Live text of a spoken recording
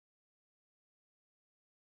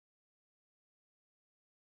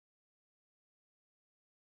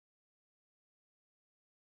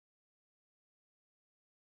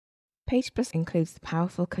PagePlus includes the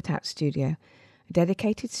powerful Cutout Studio, a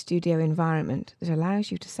dedicated studio environment that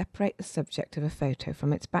allows you to separate the subject of a photo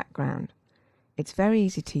from its background. It's very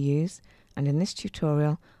easy to use, and in this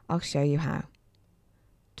tutorial I'll show you how.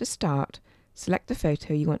 To start, select the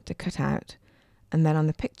photo you want to cut out, and then on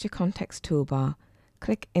the Picture Context toolbar,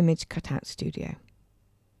 click Image Cutout Studio.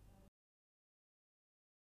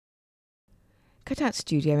 Cutout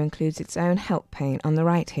Studio includes its own help pane on the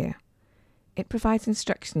right here. It provides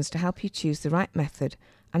instructions to help you choose the right method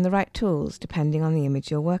and the right tools depending on the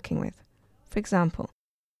image you're working with. For example,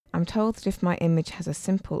 I'm told that if my image has a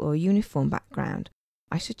simple or uniform background,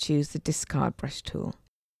 I should choose the Discard Brush tool.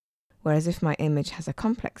 Whereas if my image has a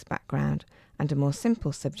complex background and a more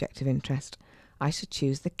simple subject of interest, I should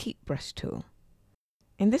choose the Keep Brush tool.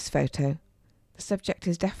 In this photo, the subject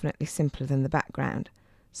is definitely simpler than the background,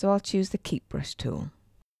 so I'll choose the Keep Brush tool.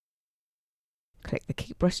 Click the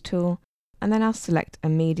Keep Brush tool, and then I'll select a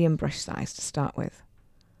medium brush size to start with.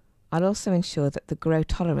 I'll also ensure that the Grow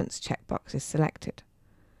Tolerance checkbox is selected.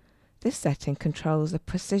 This setting controls the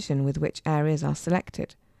precision with which areas are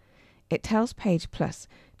selected. It tells PagePlus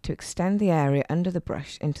to extend the area under the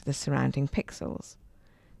brush into the surrounding pixels.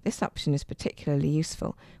 This option is particularly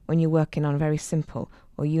useful when you're working on very simple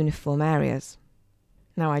or uniform areas.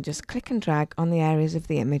 Now I just click and drag on the areas of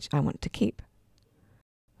the image I want to keep.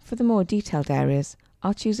 For the more detailed areas,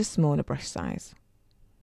 I'll choose a smaller brush size.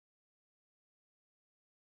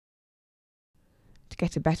 To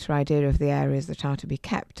get a better idea of the areas that are to be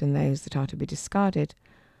kept and those that are to be discarded,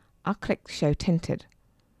 I'll click Show Tinted.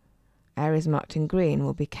 Areas marked in green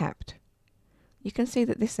will be kept. You can see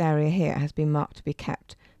that this area here has been marked to be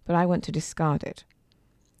kept, but I want to discard it.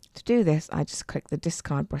 To do this, I just click the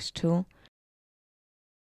Discard Brush tool,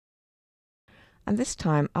 and this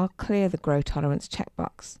time I'll clear the Grow Tolerance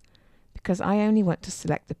checkbox, because I only want to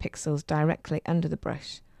select the pixels directly under the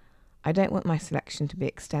brush. I don't want my selection to be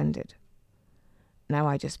extended. Now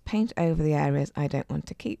I just paint over the areas I don't want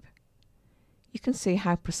to keep. You can see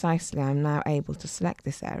how precisely I'm now able to select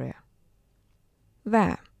this area.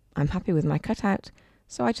 There, I'm happy with my cutout,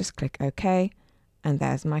 so I just click OK, and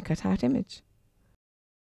there's my cutout image.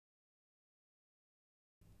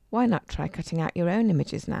 Why not try cutting out your own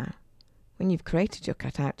images now? When you've created your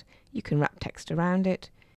cutout, you can wrap text around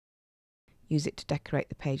it, use it to decorate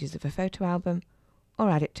the pages of a photo album, or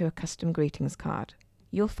add it to a custom greetings card.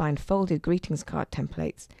 You'll find folded greetings card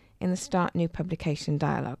templates in the Start New Publication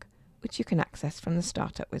dialog, which you can access from the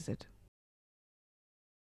Startup Wizard.